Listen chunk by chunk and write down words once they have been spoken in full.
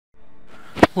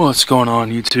What's going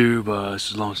on YouTube? This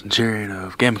is Lonesome Tyrion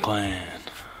of Game Clan.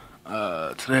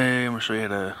 Today I'm going to show you how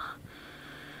to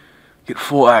get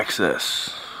full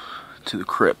access to the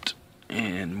Krypt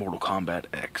in Mortal Kombat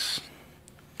X.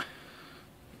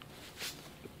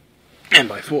 And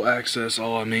by full access,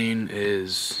 all I mean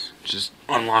is just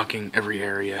unlocking every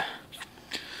area.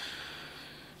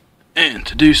 And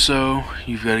to do so,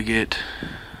 you've got to get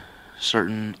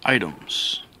certain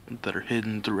items that are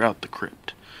hidden throughout the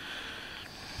Krypt.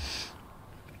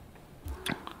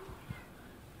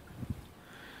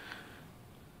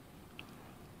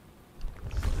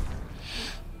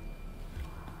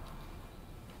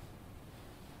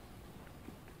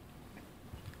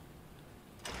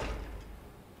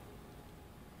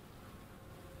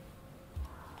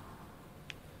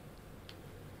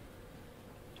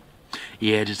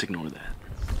 Yeah, just ignore that.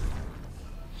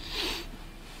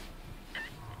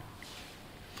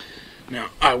 Now,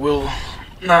 I will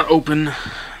not open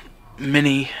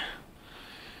many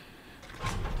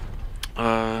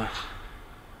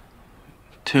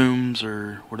tombs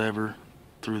or whatever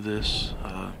through this.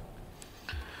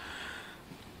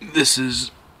 This is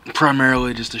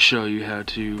primarily just to show you how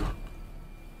to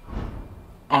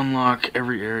unlock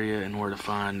every area and where to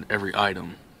find every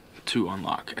item to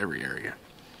unlock every area.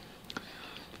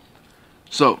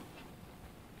 So,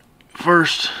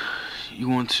 first, you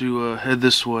want to head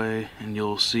this way, and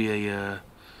you'll see an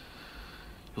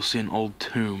old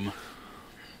tomb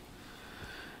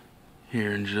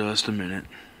here in just a minute.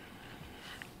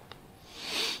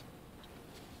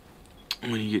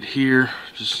 When you get here,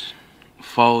 just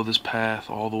follow this path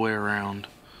all the way around.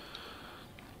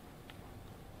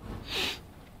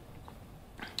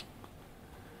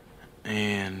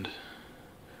 And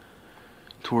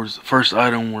towards the first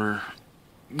item we're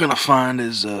gonna find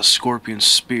is a scorpion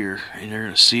spear, and you're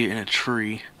gonna see it in a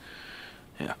tree.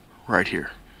 Yeah, right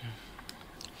here.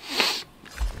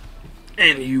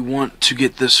 And you want to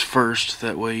get this first,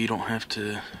 that way you don't have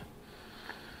to,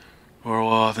 or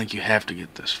well, I think you have to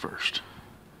get this first.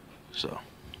 So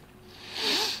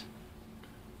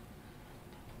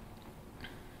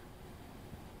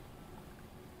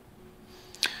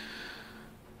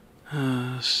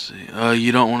let's see.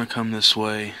 You don't want to come this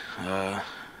way.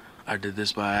 I did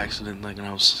this by accident, thinking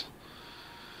I was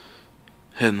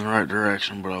heading the right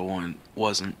direction, but I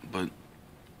wasn't. But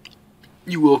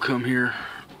you will come here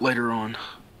later on.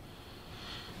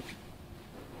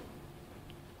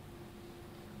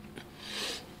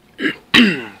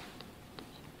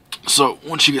 So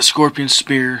once you get Scorpion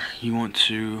Spear, you want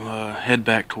to head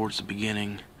back towards the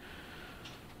beginning.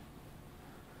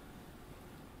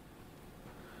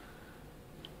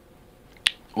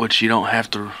 Which you don't have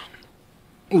to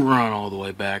run all the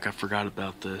way back. I forgot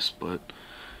about this, but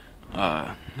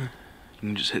you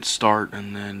can just hit start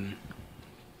and then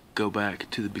go back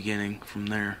to the beginning from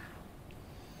there.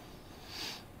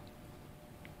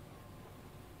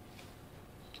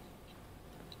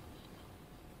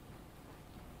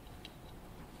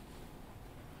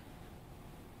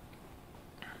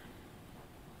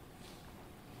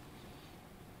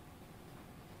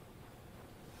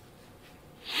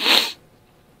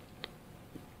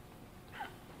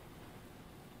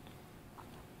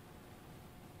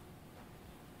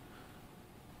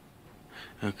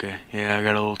 Okay, yeah, I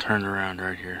got a little turned around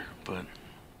right here, but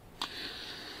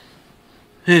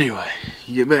anyway,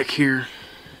 you get back here,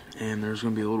 and there's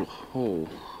going to be a little hole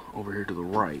over here to the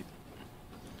right.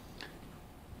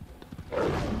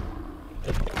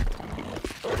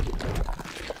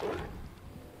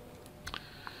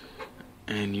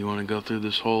 And you want to go through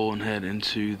this hole and head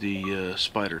into the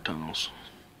spider tunnels.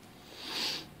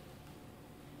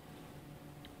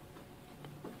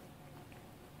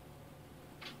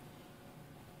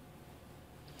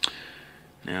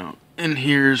 Now, in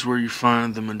here is where you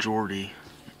find the majority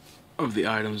of the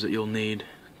items that you'll need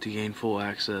to gain full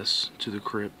access to the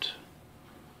Krypt.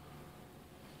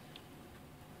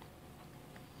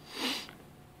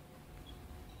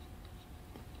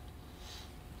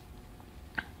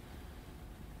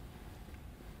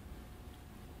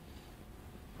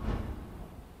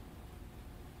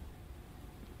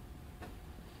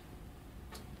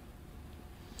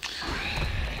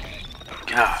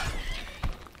 God.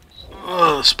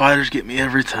 Oh, the spiders get me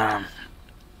every time.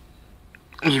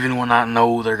 Even when I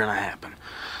know they're gonna happen.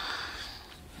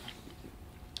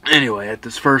 Anyway, at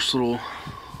this first little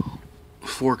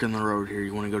fork in the road here,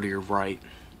 you want to go to your right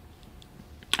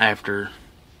after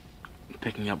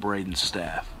picking up Raiden's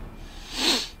staff.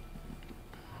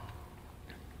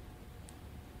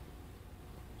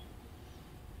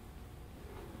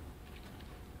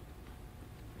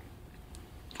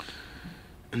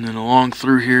 And then along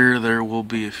through here there will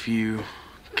be a few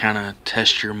kind of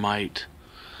test your might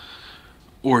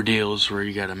ordeals where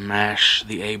you gotta mash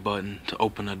the A button to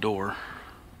open a door.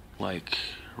 Like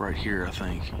right here, I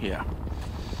think. Yeah.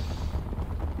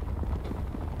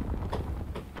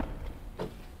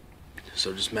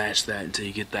 So just mash that until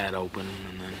you get that open,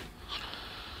 and then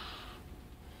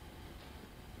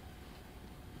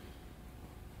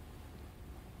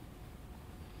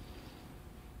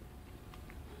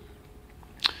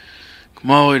come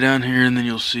all the way down here, and then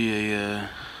you'll see a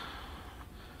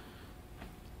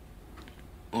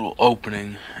little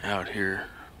opening out here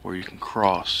where you can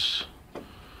cross,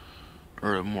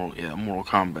 or a Mortal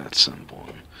Kombat symbol.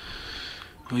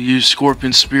 We'll use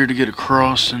Scorpion Spear to get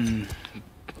across, and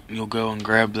you'll go and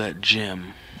grab that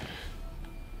gem.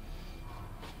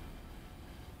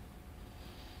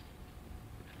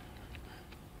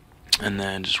 And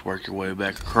then just work your way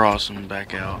back across and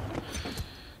back out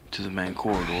to the main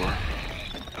corridor.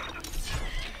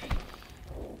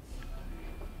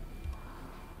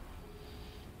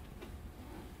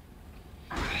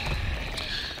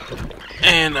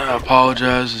 And I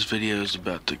apologize, this video is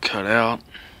about to cut out.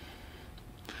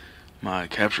 My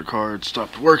capture card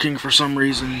stopped working for some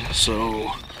reason,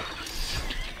 so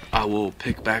I will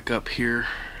pick back up here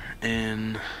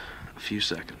in a few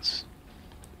seconds.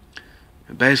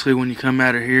 And basically, when you come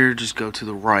out of here, just go to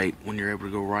the right when you're able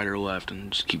to go right or left,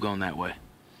 and just keep going that way.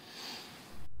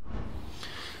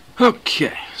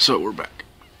 Okay, so we're back.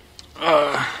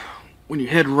 When you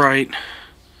head right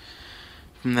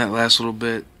from that last little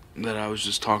bit that I was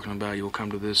just talking about, you'll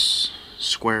come to this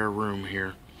square room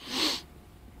here.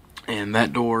 And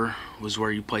that door was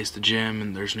where you place the gem,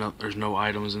 and there's no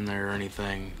items in there or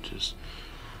anything, just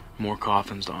more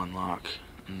coffins to unlock.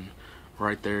 And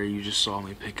right there you just saw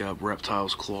me pick up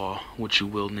Reptile's Claw, which you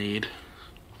will need.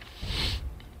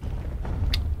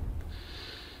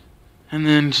 And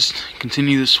then just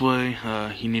continue this way.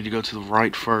 You need to go to the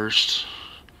right first,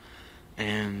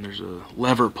 and there's a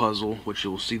lever puzzle, which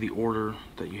you'll see the order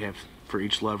that you have for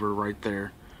each lever right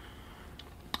there.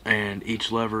 And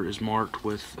each lever is marked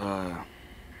with a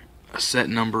set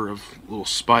number of little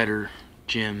spider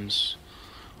gems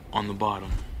on the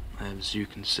bottom, as you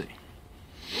can see.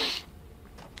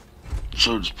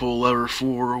 So just pull lever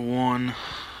 4, 1,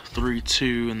 3,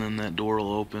 2, and then that door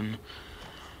will open.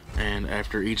 And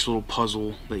after each little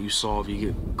puzzle that you solve,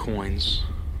 you get coins,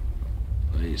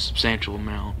 a substantial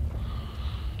amount.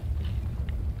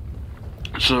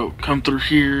 So come through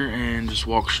here and just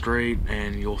walk straight,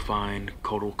 and you'll find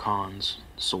Kotal Khan's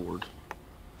sword.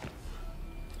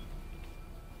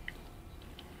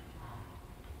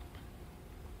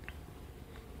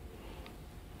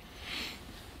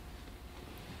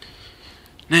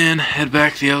 Then head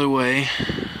back the other way,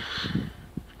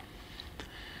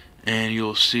 and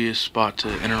you'll see a spot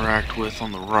to interact with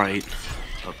on the right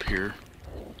up here.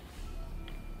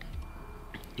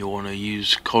 You'll want to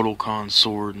use Kotal Khan's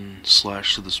sword and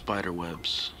slash to the spider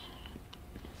webs.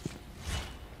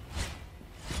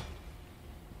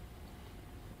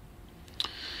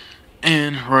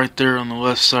 And right there on the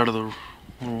left side of the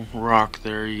little rock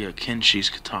there, you got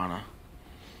Kenshi's katana,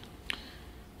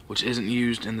 which isn't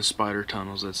used in the spider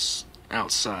tunnels, that's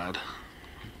outside.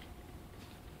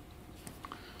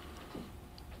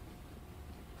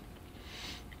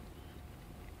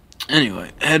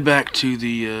 Anyway, head back to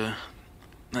the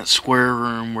that square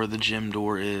room where the gem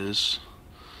door is,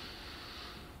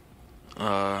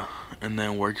 and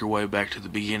then work your way back to the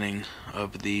beginning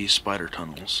of the spider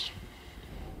tunnels.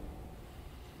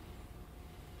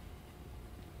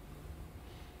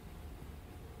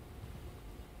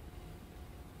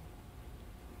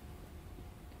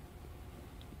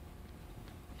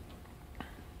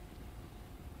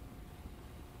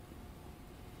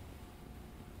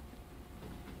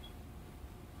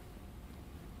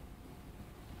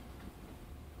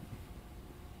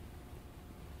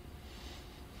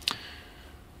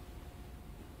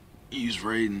 Use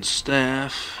Raiden's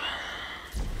staff.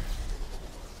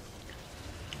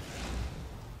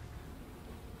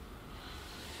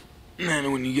 And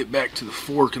then when you get back to the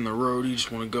fork in the road, you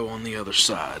just want to go on the other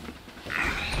side.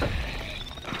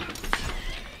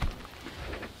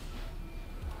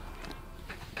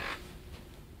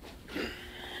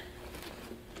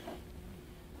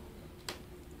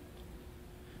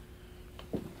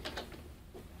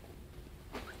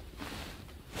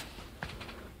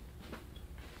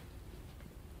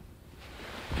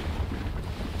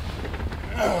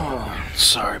 Oh,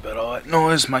 sorry about all that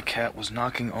noise. My cat was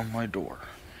knocking on my door.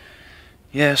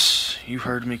 Yes, you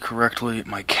heard me correctly.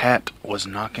 My cat was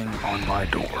knocking on my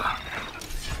door.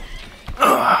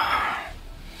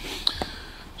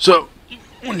 So,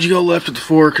 Once you go left at the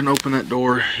fork and open that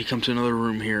door, you come to another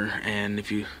room here, and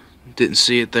if you didn't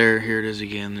see it there, here it is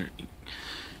again.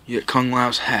 You get Kung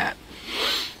Lao's hat.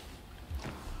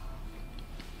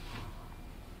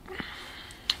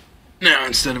 Now,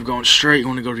 instead of going straight, you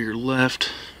want to go to your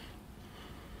left,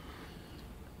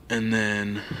 and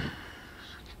then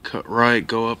cut right,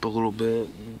 go up a little bit,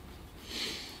 and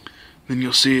then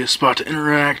you'll see a spot to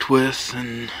interact with,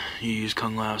 and you use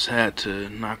Kung Lao's hat to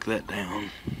knock that down.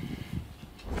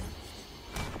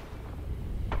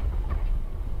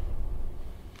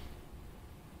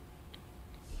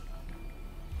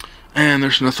 And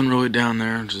there's nothing really down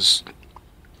there, just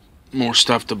more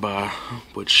stuff to buy,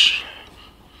 which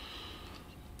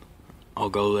I'll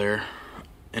go there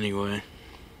anyway.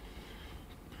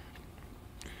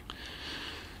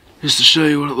 Just to show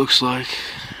you what it looks like.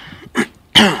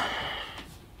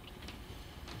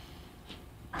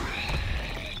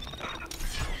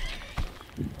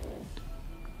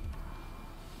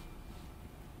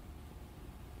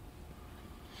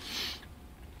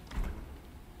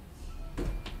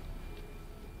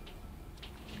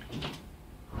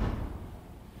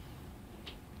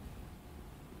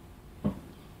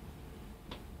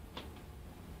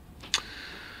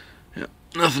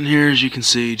 Nothing here, as you can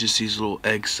see, just these little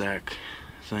egg sack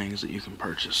things that you can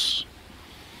purchase.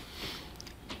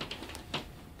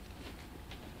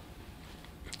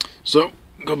 So,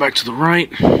 go back to the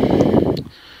right, and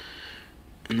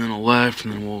then a left,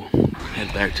 and then we'll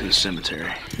head back to the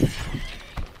cemetery.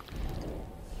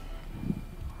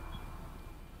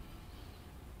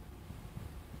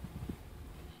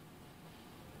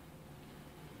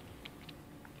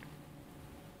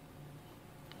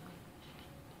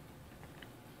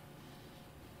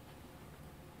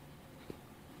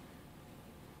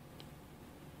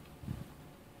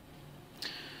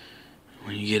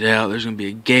 When you get out, there's going to be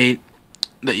a gate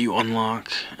that you unlock,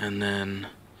 and then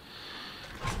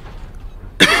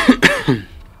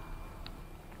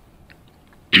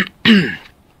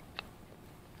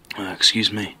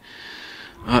excuse me.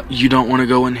 You don't want to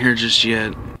go in here just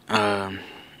yet.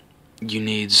 You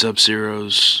need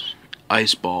Sub-Zero's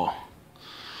ice ball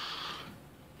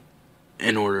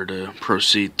in order to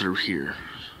proceed through here.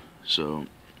 So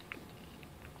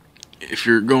if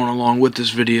you're going along with this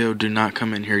video, do not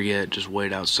come in here yet. Just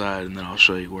wait outside, and then I'll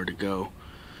show you where to go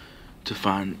to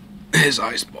find his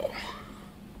ice ball.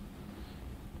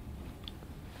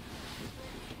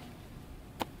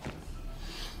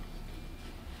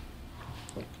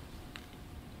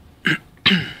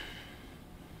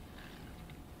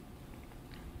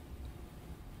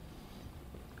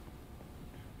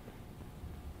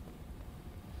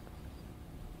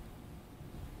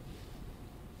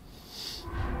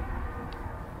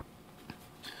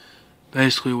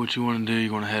 Basically, what you want to do,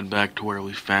 you want to head back to where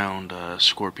we found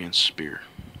Scorpion's spear.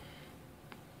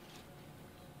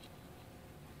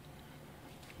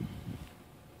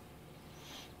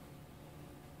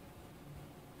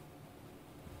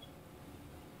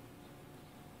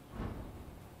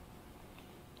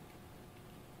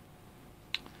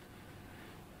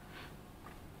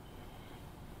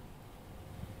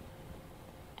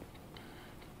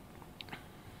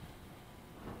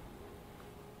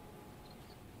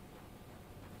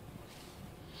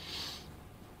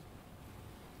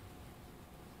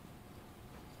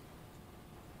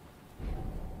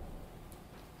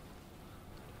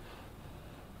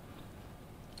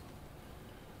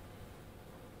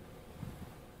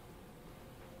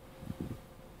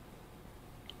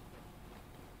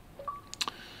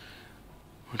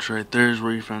 Which right there is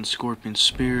where you found Scorpion's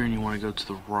spear, and you want to go to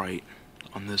the right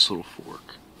on this little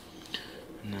fork.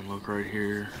 And then look right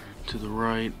here to the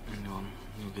right, and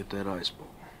you'll get that ice ball.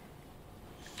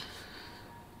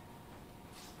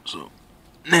 So,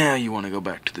 now you want to go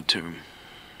back to the tomb.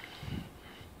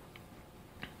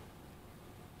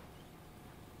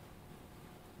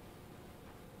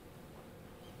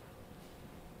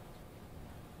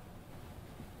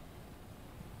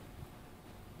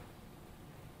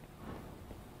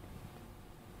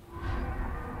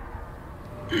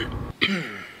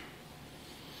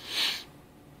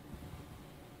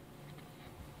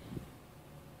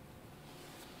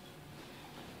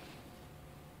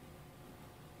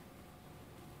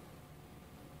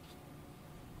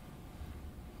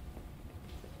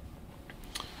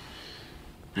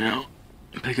 Now,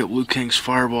 pick up Liu Kang's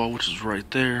fireball, which is right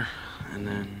there, and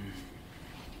then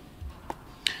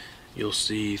you'll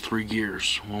see 3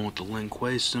 gears. One with the Lin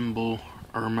Kuei symbol,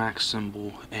 Ermac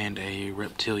symbol, and a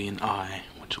reptilian eye,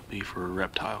 which will be for a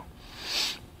reptile.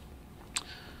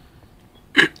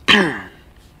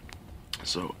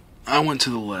 So, I went to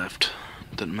the left.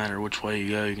 Doesn't matter which way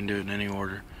you go, you can do it in any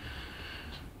order.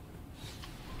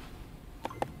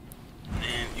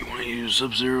 use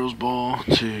Sub-Zero's ball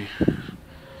to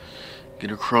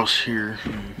get across here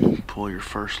and pull your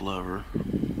first lever.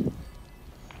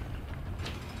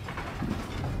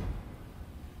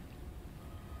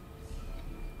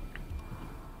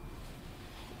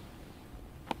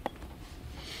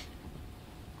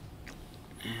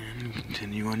 And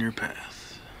continue on your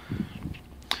path.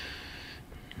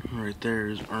 Right there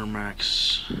is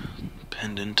Ermac's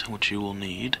pendant, which you will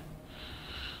need.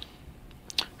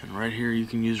 And right here you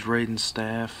can use Raiden's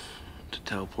staff to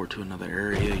teleport to another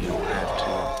area. You don't have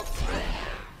to.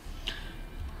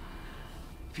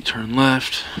 If you turn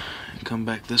left and come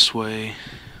back this way,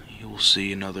 you will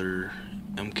see another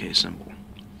MK symbol.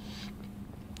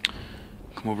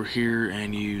 Come over here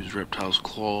and use Reptile's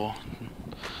Claw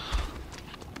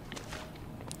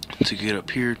to get up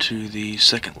here to the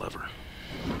second lever.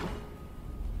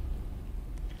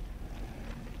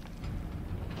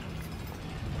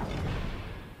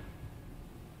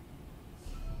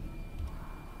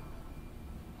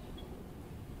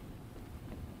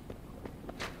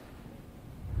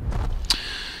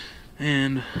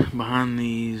 And behind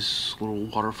these little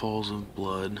waterfalls of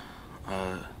blood,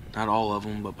 not all of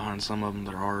them, but behind some of them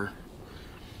there are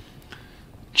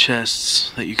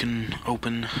chests that you can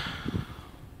open,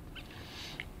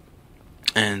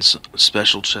 and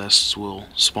special chests will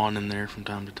spawn in there from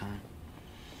time to time.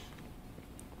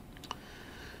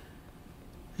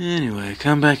 Anyway,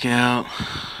 come back out,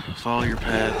 follow your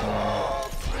path,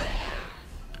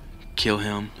 and kill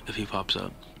him if he pops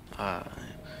up.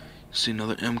 See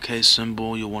another MK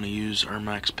symbol. You'll want to use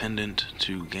Ermac's pendant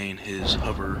to gain his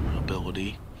hover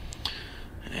ability,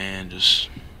 and just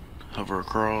hover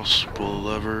across, pull the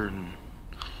lever, and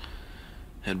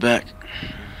head back.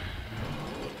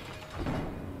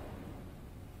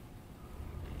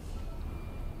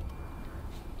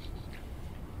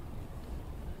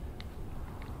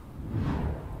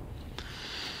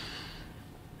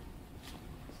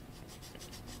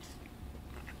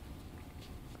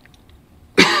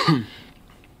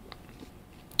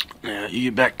 Now you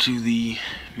get back to the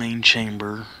main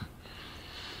chamber,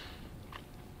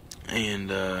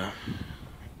 and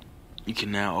you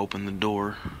can now open the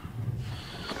door,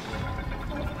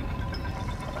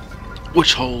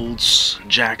 which holds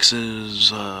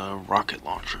Jax's rocket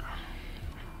launcher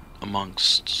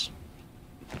amongst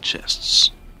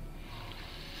chests.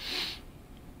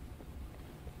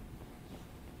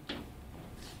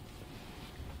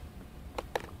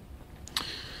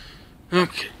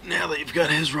 Okay, now that you've got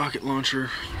his rocket launcher,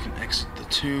 you can exit the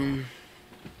tomb.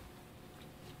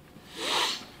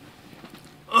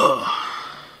 Ugh.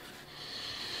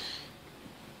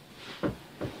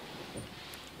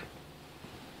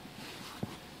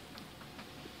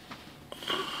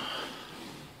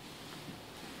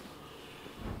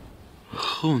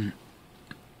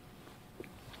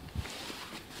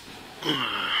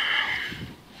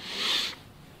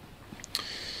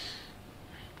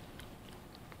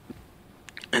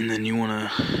 And then you want to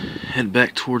head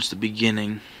back towards the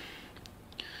beginning.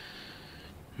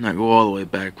 Not go all the way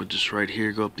back, but just right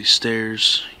here, go up these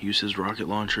stairs, use his rocket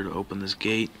launcher to open this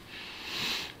gate.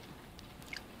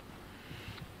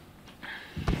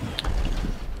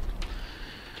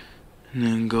 And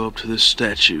then go up to this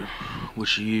statue,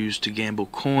 which you use to gamble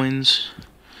coins.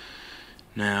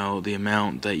 Now, the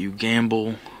amount that you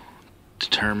gamble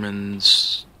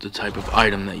determines the type of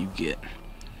item that you get.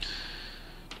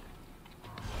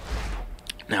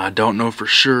 Now, I don't know for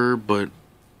sure, but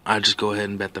I just go ahead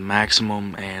and bet the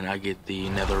maximum, and I get the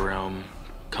Netherrealm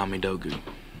Kamidogu,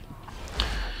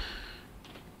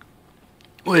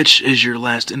 which is your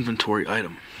last inventory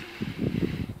item.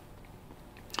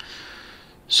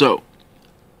 So,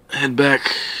 head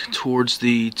back towards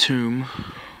the tomb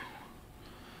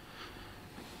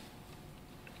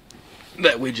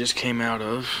that we just came out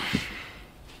of.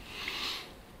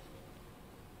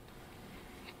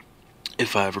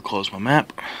 If I ever close my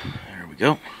map. There we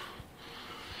go.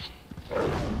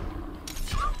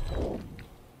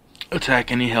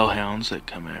 Attack any hellhounds that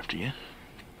come after you.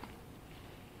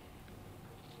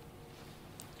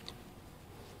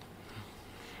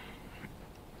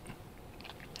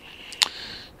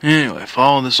 Anyway,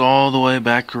 follow this all the way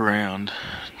back around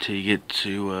till you get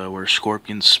to where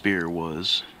Scorpion's spear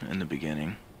was in the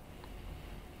beginning.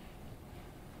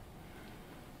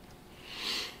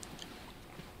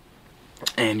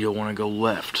 And you'll want to go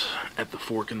left at the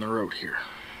fork in the road here.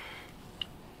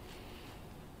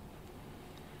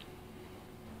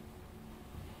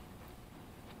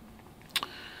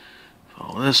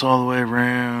 Follow this all the way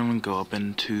around, go up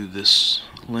into this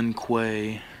Lin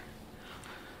Kuei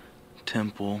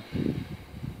temple.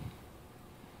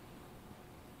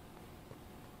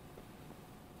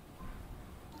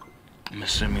 I'm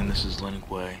assuming this is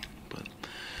Link Way, but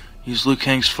use Liu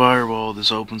Kang's fireball.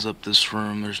 This opens up this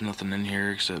room. There's nothing in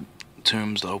here except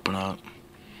tombs to open up.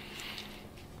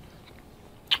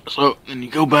 So then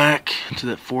you go back to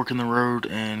that fork in the road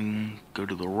and go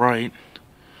to the right,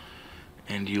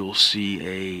 and you'll see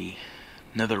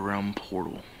a Netherrealm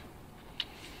portal,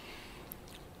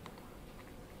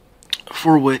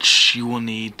 for which you will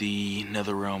need the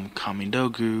Netherrealm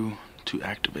Kamidogu to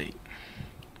activate.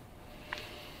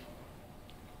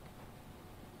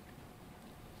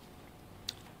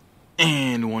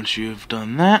 And once you've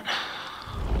done that,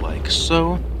 like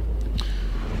so,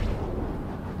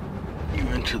 you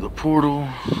enter the portal,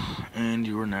 and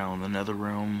you are now in the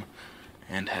Netherrealm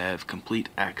and have complete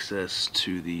access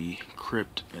to the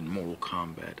Krypt in Mortal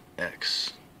Kombat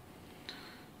X.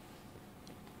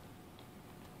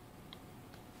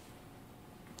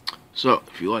 So,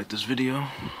 if you like this video,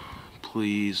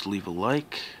 please leave a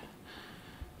like,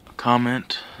 a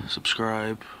comment,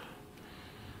 subscribe.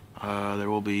 There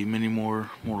will be many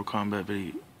more Mortal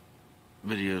Kombat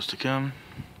videos to come,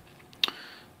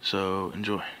 so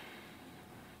enjoy.